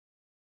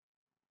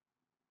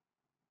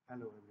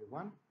Hello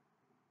everyone,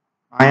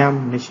 I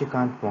am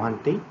Nishikant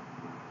Mohanty,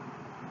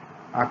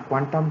 a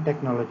quantum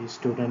technology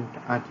student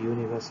at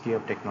University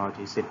of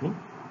Technology, Sydney.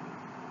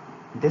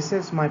 This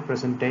is my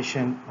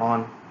presentation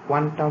on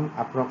quantum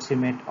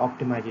approximate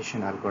optimization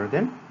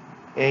algorithm,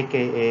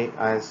 aka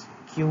as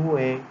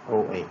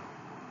QAOA.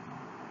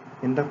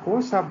 In the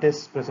course of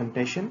this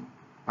presentation,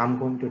 I'm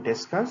going to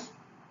discuss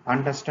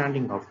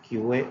understanding of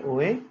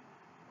QAOA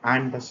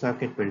and the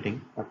circuit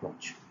building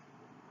approach.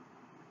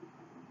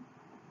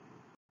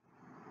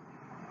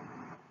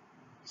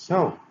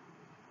 So,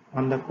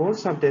 on the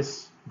course of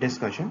this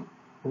discussion,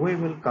 we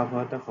will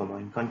cover the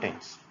following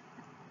contents.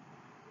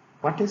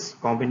 What is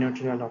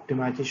combinatorial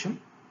optimization?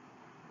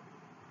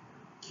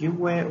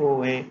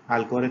 QAOA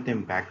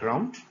algorithm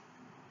background,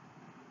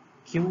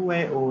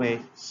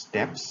 QAOA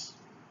steps,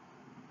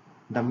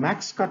 the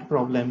max cut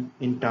problem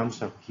in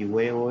terms of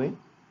QAOA,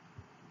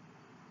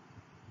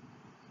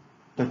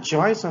 the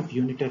choice of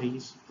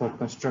unitaries for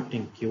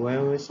constructing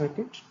QAOA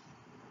circuit,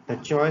 the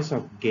choice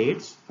of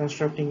gates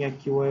constructing a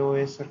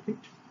QAOA circuit,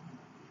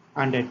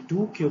 and a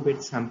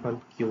 2-qubit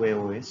sample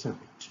QAOA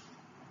circuit.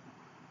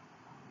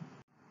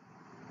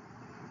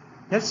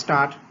 Let's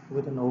start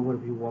with an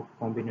overview of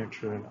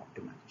combinatorial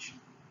optimization.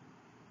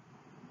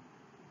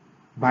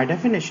 By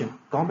definition,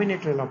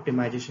 combinatorial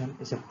optimization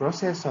is a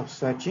process of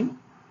searching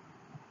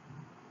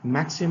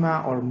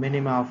maxima or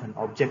minima of an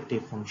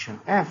objective function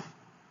f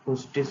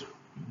whose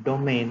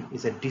domain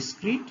is a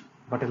discrete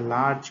but a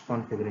large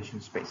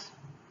configuration space.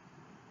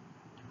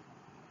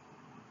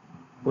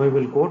 We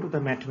will go to the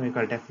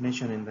mathematical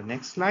definition in the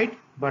next slide,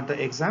 but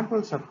the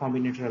examples of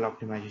combinatorial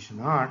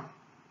optimization are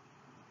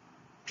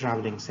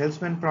traveling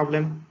salesman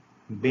problem,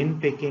 bin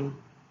picking,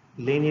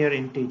 linear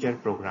integer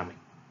programming.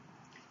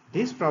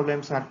 These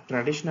problems are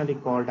traditionally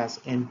called as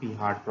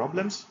NP-hard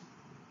problems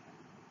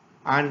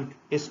and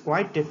is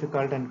quite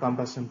difficult and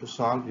cumbersome to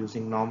solve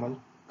using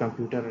normal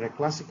computer or a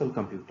classical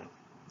computer.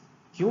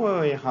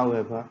 QAOA,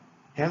 however,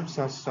 helps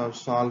us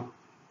solve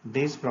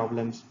these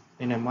problems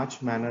in a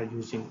much manner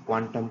using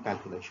quantum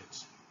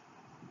calculations.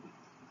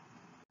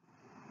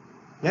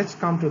 Let's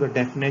come to the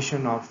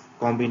definition of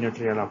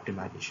combinatorial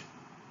optimization.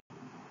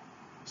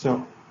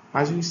 So,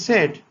 as we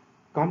said,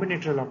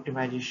 combinatorial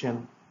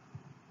optimization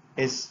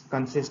is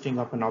consisting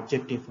of an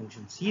objective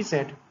function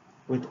Cz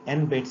with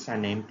n bits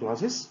and n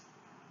clauses.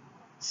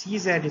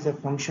 Cz is a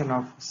function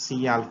of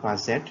C alpha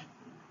z,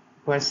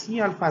 where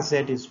C alpha z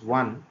is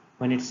 1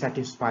 when it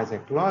satisfies a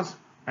clause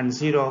and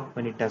 0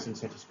 when it doesn't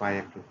satisfy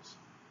a clause.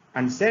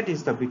 And z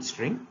is the bit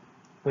string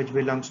which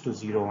belongs to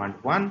 0 and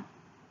 1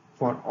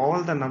 for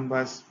all the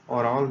numbers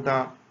or all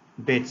the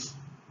bits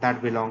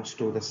that belongs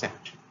to the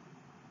set.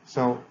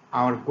 So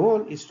our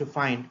goal is to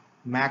find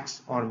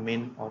max or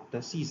min of the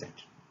Cz.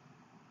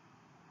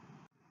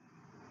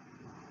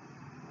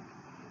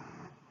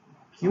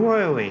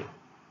 QAOA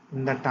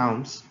in the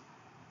terms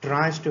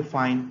tries to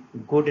find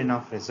good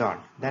enough result.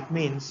 That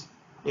means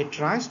it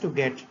tries to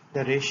get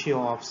the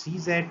ratio of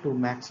Cz to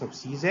max of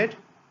Cz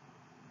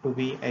to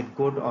be a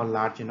good or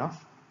large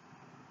enough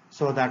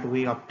so that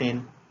we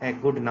obtain a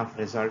good enough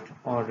result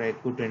or a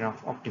good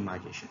enough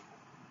optimization.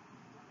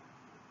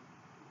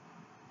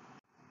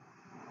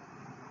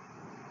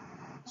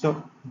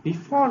 So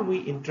before we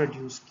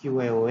introduce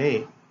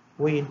QAOA,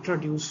 we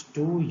introduce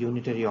two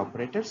unitary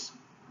operators,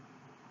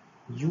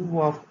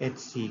 U of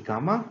HC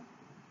gamma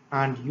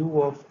and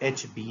U of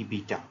HB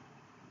beta.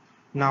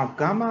 Now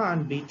gamma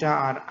and beta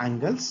are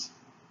angles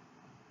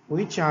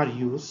which are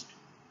used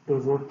to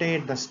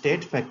rotate the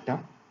state vector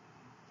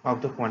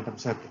of the quantum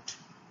circuit.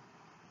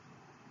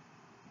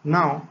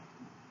 Now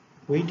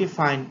we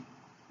define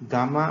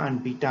gamma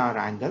and beta are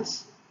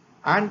angles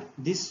and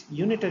these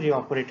unitary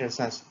operators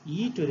as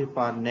e to the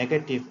power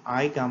negative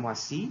I gamma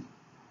c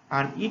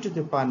and e to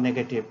the power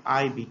negative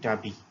I beta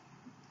b.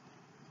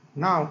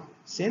 Now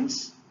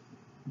since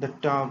the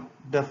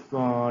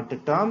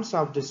terms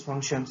of these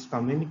functions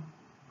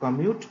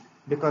commute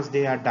because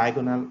they are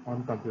diagonal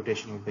on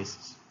computational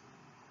basis.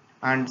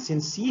 And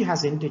since c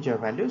has integer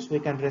values, we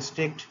can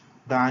restrict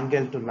the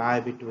angle to lie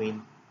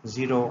between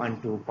 0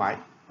 and 2 pi,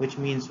 which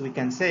means we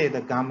can say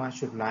the gamma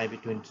should lie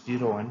between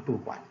 0 and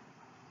 2 pi.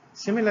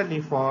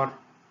 Similarly, for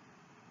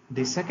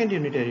the second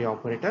unitary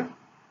operator,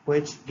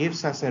 which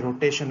gives us a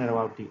rotation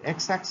about the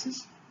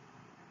x-axis,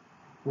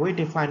 we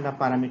define the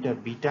parameter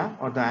beta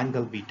or the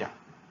angle beta.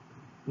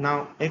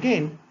 Now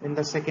again, in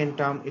the second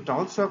term, it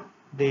also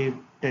the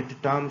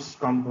terms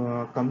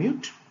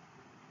commute,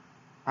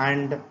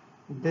 and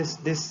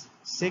this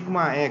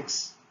sigma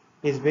x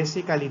is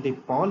basically the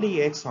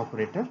Pauli x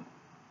operator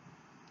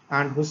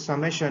and whose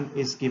summation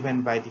is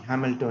given by the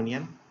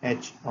Hamiltonian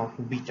h of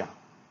beta.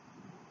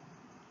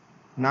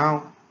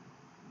 Now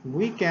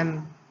we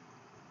can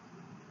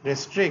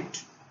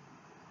restrict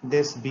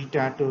this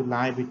beta to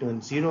lie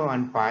between 0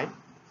 and pi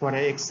for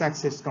a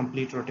x-axis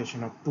complete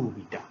rotation of 2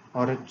 beta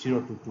or a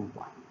 0 to 2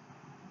 pi.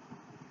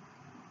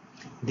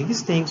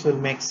 These things will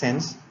make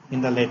sense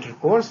in the later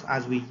course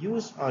as we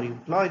use or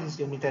employ these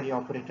unitary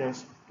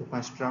operators to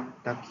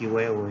construct the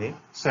QAOA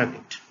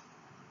circuit.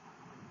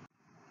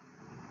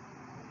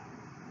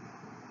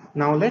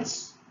 Now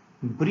let's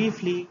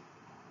briefly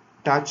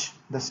touch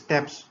the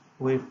steps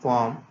we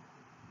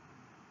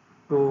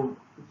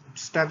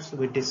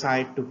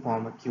decide to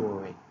form a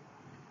QAOA.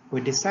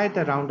 We decide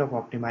the round of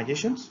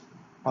optimizations,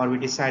 or we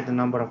decide the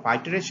number of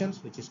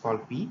iterations, which is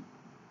called P.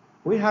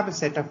 We have a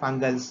set of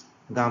angles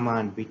gamma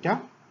and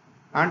beta,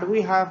 and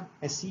we have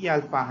a C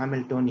alpha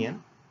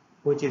Hamiltonian,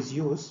 which is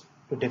used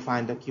to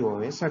define the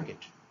QAOA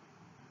circuit.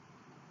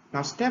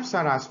 Now steps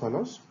are as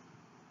follows.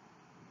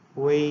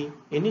 We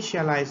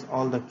initialize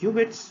all the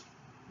qubits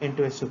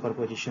into a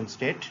superposition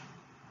state,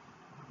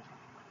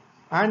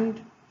 and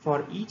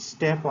for each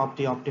step of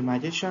the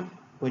optimization,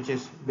 which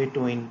is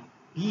between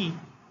P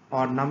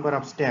or number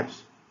of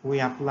steps, we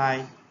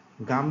apply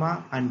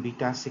gamma and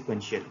beta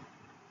sequentially.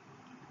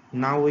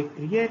 Now we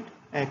create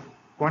a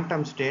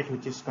quantum state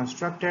which is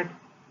constructed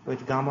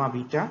with gamma,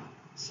 beta,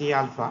 C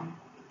alpha,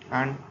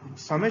 and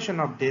summation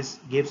of this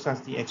gives us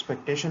the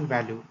expectation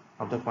value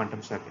of the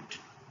quantum circuit.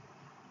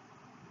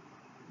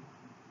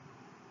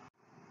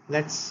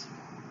 Let's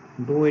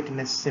do it in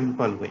a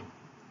simple way.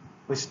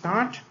 We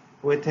start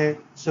with a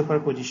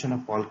superposition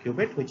of all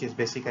qubit, which is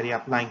basically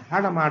applying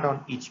Hadamard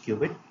on each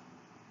qubit.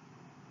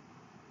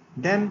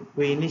 Then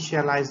we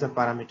initialize the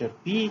parameter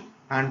P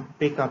and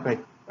pick up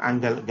an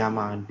angle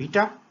gamma and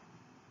beta.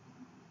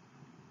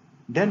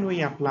 Then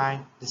we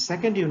apply the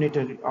second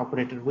unitary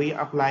operator. We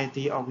apply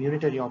the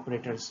unitary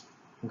operators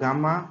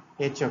gamma,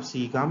 h of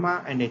c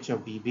gamma and h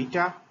of b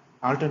beta,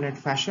 alternate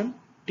fashion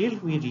till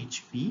we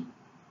reach P.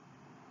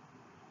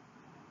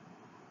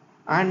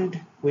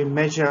 And we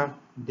measure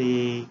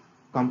the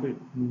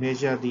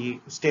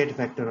state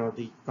vector or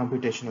the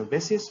computational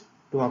basis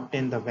to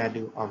obtain the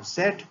value of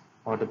z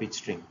or the bit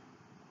string.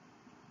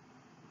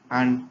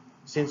 And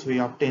since we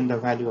obtain the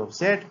value of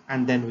z,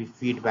 and then we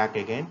feed back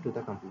again to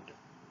the computer,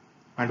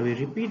 and we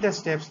repeat the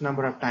steps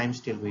number of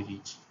times till we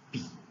reach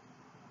P.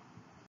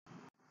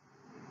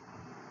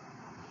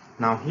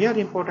 Now here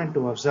important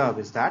to observe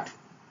is that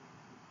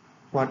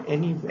for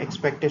any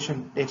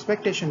expectation, the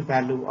expectation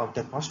value of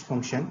the cost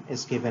function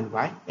is given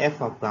by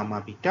f of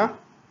gamma beta,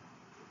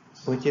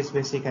 which is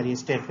basically a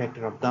state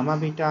vector of gamma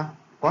beta,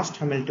 cost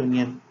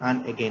Hamiltonian,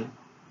 and again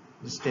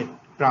the state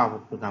graph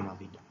of the gamma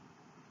beta.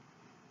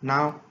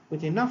 Now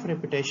with enough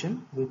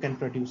repetition, we can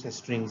produce a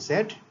string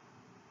z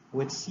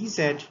with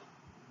Cz,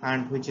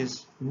 and which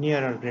is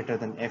near or greater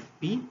than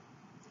Fp,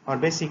 or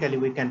basically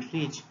we can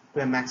reach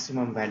to a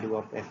maximum value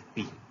of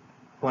Fp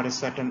for a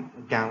certain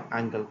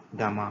angle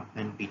gamma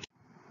and beta.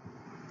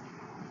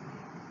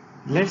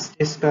 Let's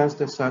discuss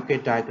the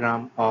circuit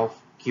diagram of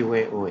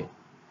QAOA.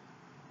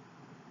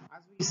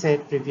 As we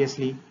said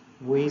previously,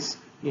 we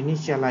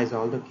initialize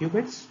all the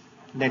qubits.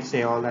 Let's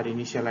say all are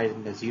initialized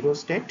in the 0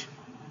 state.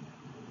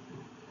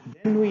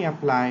 Then we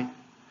apply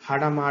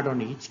Hadamard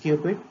on each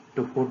qubit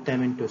to put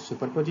them into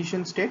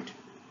superposition state.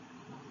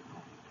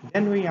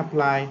 Then we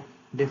apply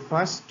the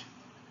first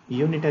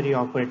unitary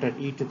operator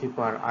e to the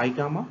power I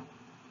gamma.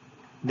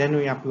 Then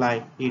we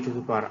apply e to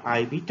the power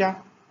I beta,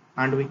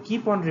 and we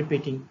keep on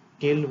repeating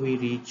till we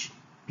reach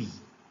P.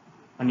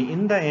 And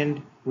in the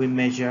end, we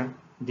measure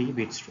the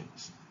bit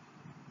strings.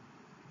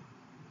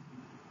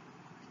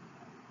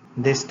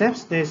 The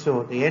steps they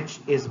show, the H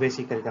is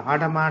basically the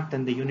Hadamard,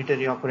 then the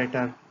unitary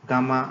operator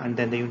gamma, and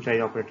then the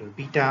unitary operator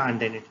beta, and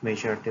then it's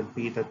measured till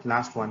P. The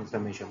last one is the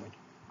measurement.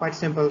 Quite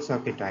simple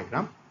circuit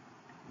diagram.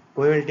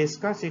 We will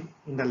discuss it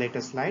in the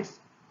later slides,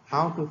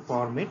 how to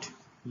form it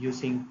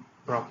using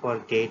proper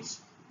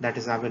gates that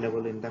is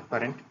available in the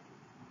current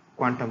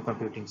quantum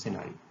computing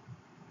scenario.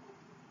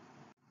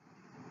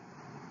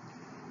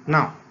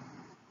 Now,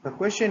 the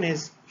question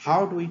is,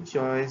 how do we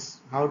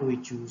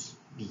choose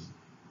P?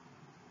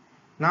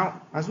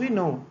 Now, as we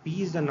know,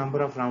 P is the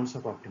number of rounds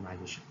of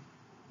optimization.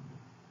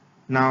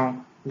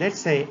 Now, let's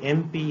say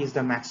MP is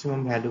the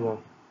maximum value of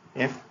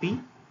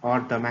FP,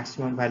 or the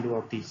maximum value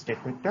of the state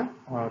vector,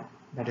 or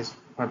that is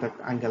for the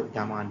angle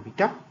gamma and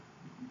beta.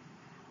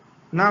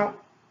 Now,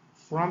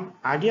 from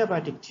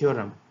adiabatic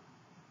theorem,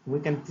 we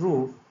can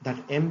prove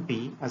that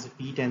MP, as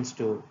P tends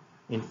to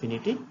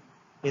infinity,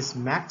 is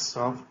max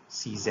of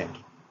Cz.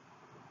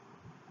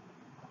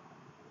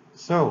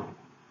 So,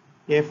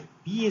 if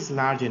P is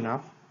large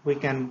enough, we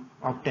can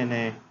obtain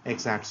an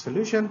exact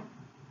solution.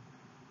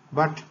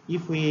 But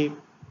if we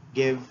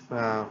give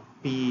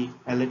P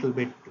a little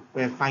bit,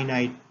 a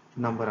finite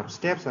number of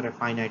steps or a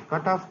finite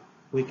cutoff,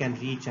 we can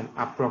reach an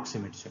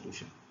approximate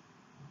solution.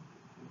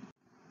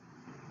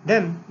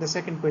 Then the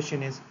second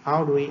question is,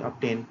 how do we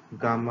obtain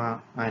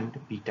gamma and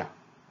beta?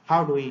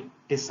 How do we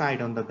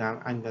decide on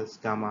the angles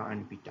gamma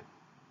and beta?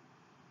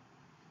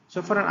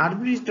 So for an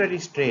arbitrary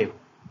step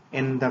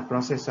in the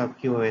process of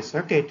QAOA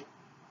circuit,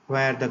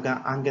 where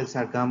the angles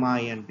are gamma I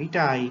and beta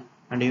I,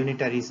 and the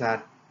unitaries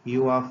are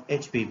u of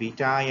hb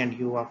beta I and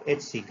u of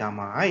hc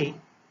gamma I,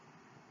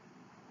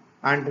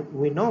 and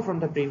we know from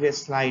the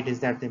previous slide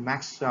is that the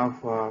max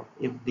of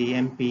if the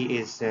MP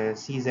is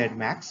Cz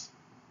max.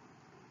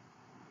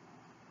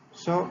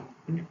 So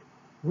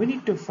we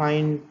need to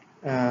find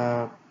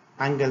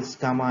angles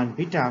gamma and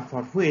beta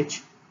for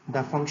which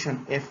the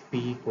function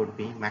Fp could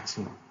be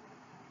maximum.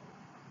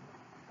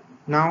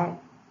 Now,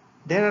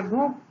 there are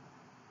no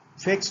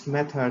fixed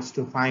methods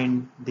to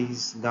find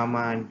these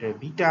gamma and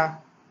beta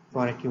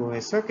for a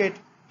QoA circuit.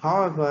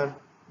 However,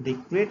 the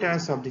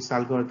creators of this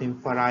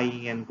algorithm,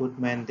 Farai and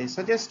Goodman, they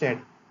suggested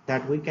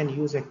that we can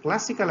use a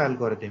classical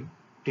algorithm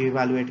to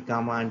evaluate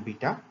gamma and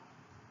beta.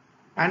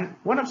 And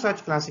one of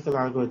such classical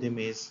algorithm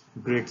is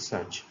grid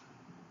search.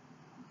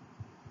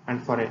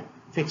 And for a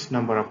fixed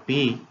number of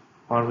p,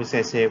 or we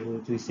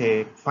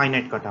say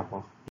finite cutoff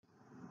of.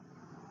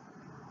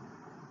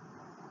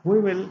 We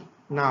will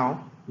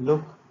now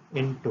look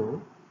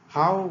into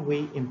how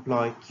we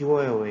employ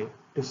QAOA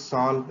to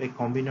solve a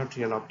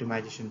combinatorial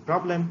optimization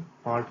problem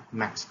called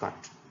max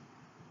cut.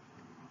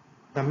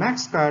 The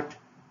max cut,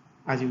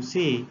 as you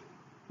see,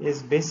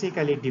 is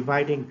basically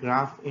dividing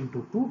graph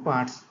into two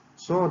parts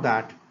so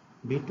that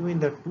between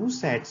the two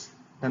sets,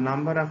 the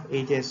number of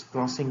edges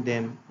crossing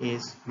them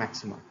is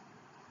maximum.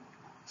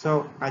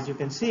 So as you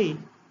can see,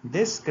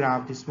 this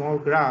graph, the small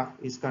graph,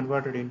 is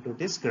converted into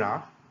this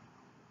graph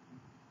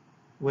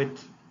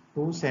with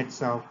two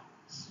sets of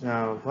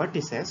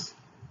vertices,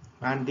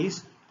 and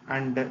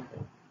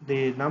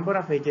the number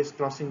of edges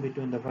crossing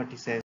between the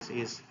vertices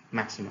is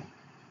maximum.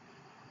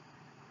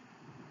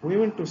 We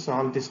want to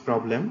solve this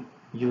problem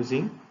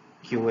using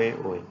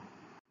QAOA.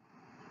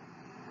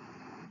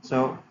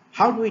 So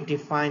how do we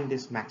define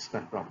this max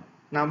cut problem?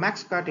 Now,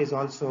 max cut is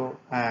also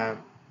a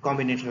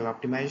combinatorial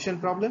optimization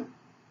problem,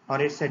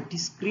 or it's a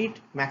discrete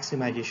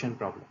maximization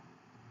problem.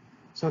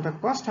 So the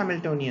cost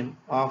Hamiltonian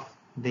of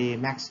the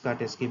max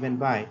cut is given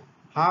by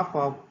half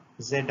of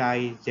Zi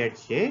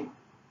Zj,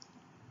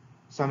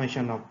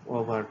 summation of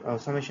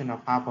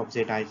half of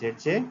Zi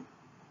Zj,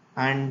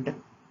 and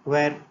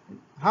where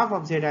half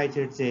of Zi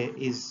Zj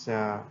is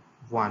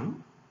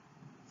 1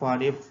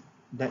 for if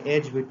the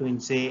edge between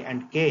J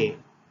and K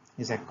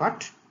is a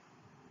cut,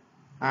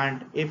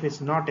 and if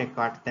it's not a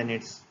cut, then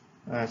it's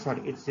it's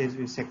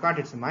a cut,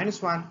 it's a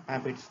 -1.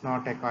 If it's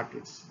not a cut,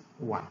 it's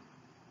 1.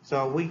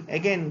 So we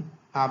again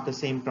have the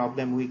same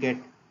problem. We get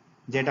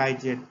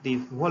Zi, the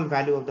whole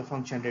value of the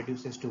function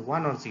reduces to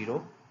 1 or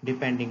 0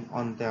 depending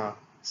on the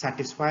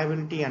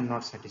satisfiability and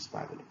not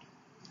satisfiability.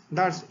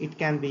 Thus, it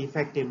can be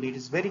effectively, it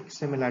is very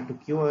similar to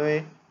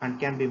QAOA and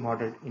can be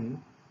modeled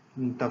in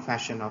the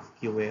fashion of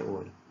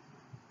QAOA.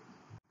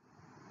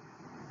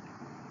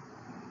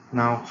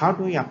 Now, how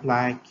do we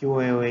apply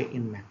QAOA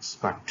in max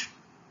cut?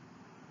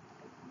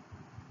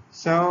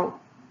 So,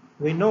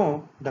 we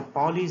know the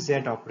Pauli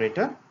Z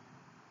operator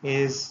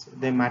is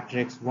the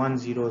matrix 1,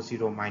 0,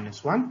 0,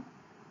 -1,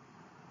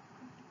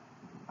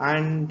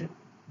 and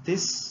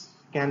this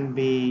can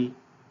be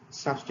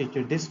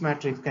substituted. This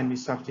matrix can be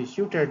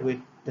substituted with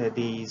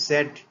the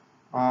Z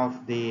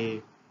of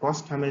the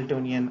cost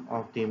Hamiltonian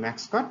of the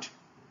max cut,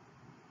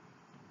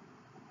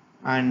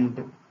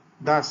 and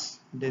thus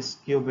this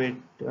qubit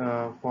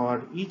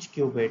for each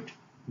qubit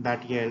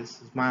that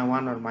yields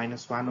 -1 or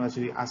 -1 as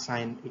we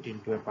assign it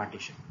into a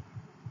partition.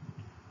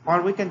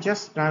 Or we can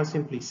just now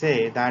simply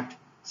say that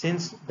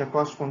since the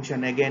cost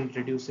function again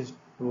produces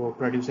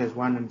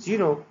 1 and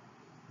 0,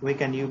 we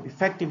can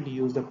effectively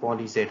use the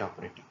Pauli Z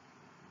operator.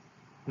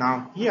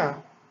 Now here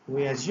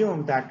we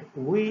assume that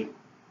we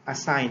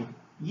assign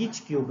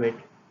each qubit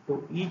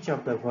to each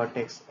of the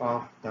vertex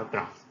of the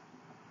graph.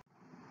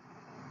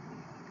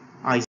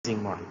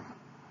 Ising model.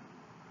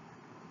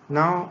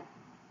 Now,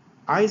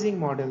 Ising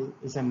model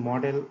is a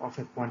model of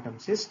a quantum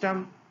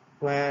system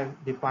where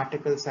the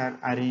particles are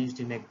arranged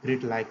in a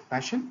grid-like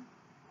fashion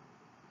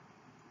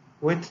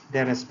with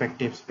their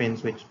respective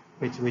spins,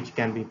 which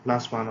can be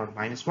 +1 or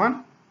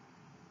 -1,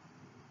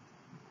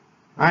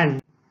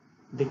 and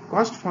the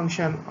cost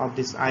function of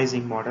this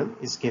Ising model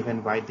is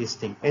given by this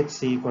thing,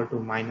 hc equal to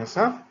minus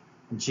of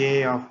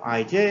j of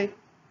ij,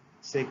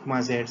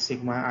 sigma z,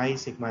 sigma I,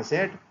 sigma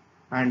z,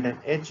 and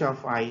h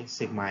of I,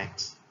 sigma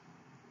x,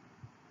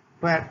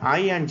 where I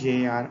and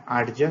j are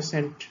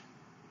adjacent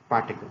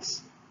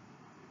particles.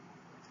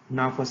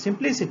 Now for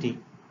simplicity,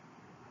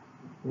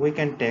 we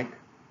can take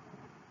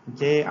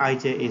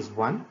Jij is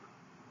 1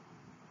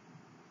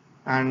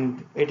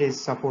 and it is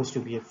supposed to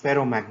be a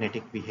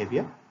ferromagnetic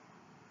behavior,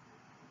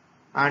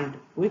 and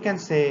we can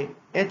say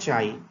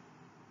Hi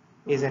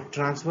is a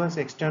transverse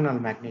external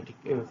magnetic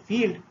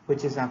field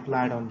which is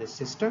applied on this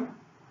system,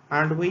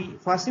 and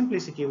for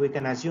simplicity we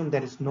can assume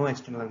there is no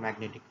external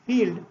magnetic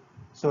field,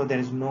 so there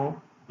is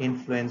no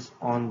influence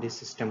on the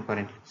system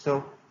currently.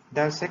 So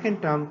the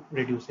second term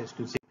reduces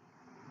to 0.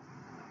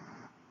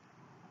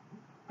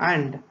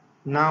 And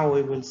now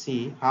we will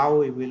see how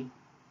we will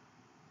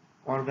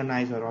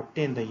organize or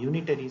obtain the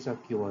unitaries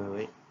of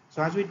QAOA.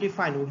 So as we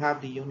define, we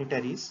have the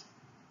unitaries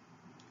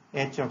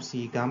h of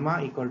c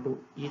gamma equal to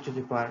e to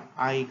the power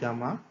I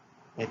gamma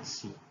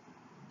hc.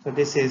 So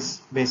this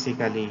is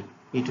basically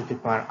e to the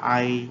power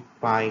I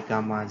pi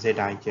gamma zi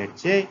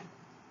zj.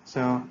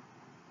 So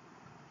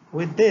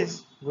with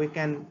this we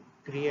can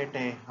create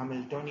a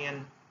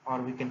Hamiltonian,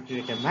 or we can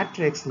create a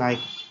matrix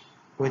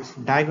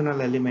with diagonal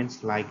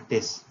elements like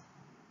this.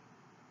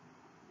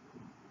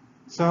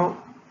 So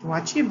to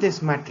achieve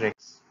this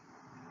matrix,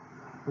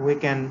 we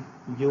can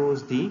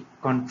use the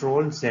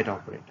control Z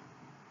operator.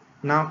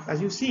 Now,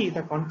 as you see,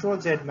 the control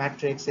Z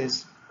matrix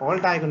is all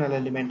diagonal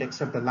element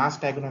except the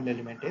last diagonal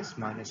element is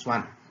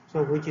 -1.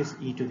 So, which is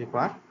e to the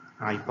power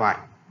I pi.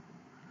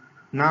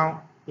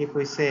 Now, if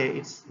we say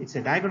it's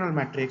a diagonal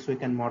matrix, we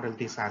can model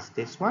this as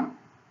this one,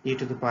 e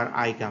to the power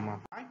I gamma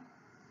pi.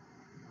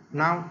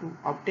 Now, to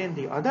obtain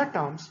the other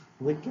terms,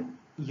 we can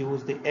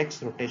use the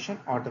x rotation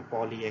or the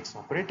poly x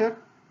operator.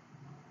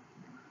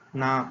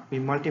 Now, we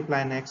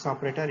multiply an x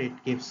operator,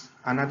 it gives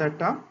another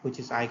term, which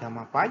is I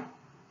gamma pi.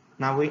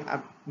 Now, we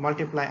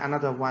multiply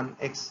another one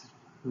x,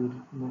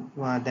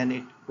 then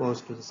it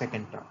goes to the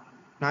second term.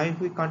 Now, if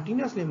we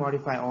continuously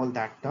modify all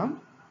that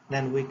term,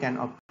 then we can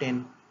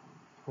obtain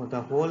for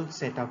the whole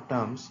set of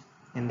terms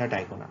in the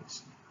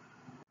diagonals.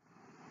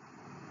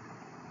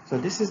 So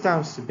this is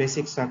the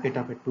basic circuit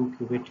of a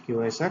 2-qubit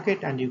QAOA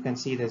circuit, and you can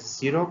see there's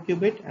 0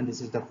 qubit and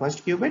this is the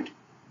first qubit.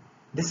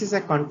 This is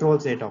a control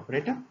Z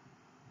operator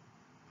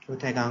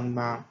with a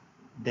gamma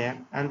there,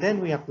 and then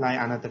we apply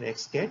another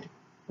X gate.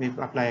 We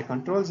apply a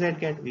control Z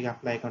gate, we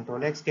apply a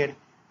control X gate,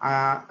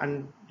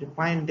 and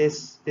define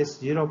this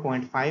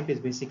 0.5 is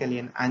basically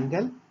an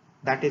angle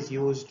that is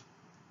used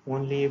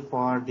only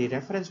for the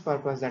reference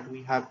purpose that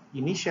we have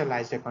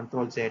initialized a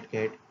control Z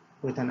gate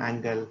with an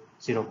angle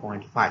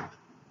 0.5.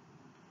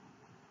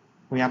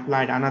 We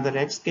applied another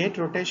X gate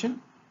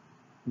rotation,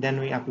 then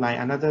we apply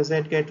another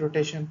Z gate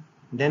rotation,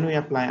 then we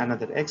apply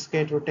another X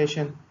gate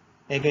rotation,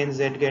 again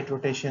Z gate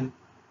rotation,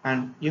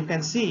 and you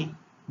can see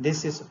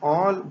this is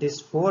all,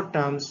 these 4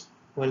 terms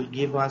will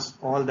give us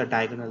all the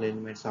diagonal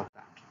elements of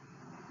that.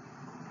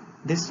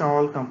 This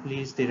all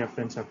completes the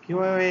reference of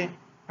QAOA,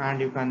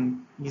 and you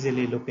can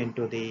easily look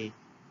into the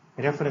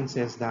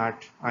references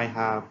that I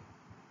have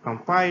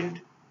compiled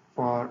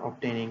for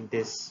obtaining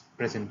this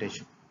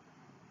presentation.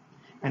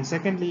 And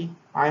secondly,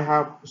 I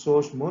have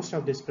sourced most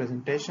of this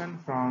presentation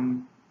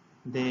from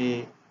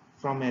a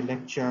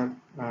lecture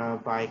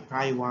by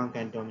Kai Wang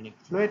and Dominic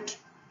Fluet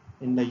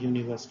in the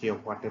University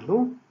of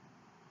Waterloo.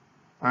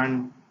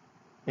 And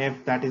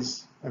if that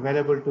is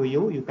available to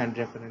you, you can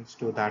reference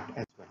to that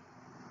as well.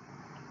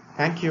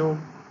 Thank you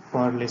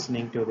for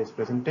listening to this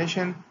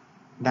presentation.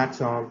 That's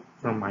all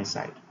from my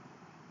side.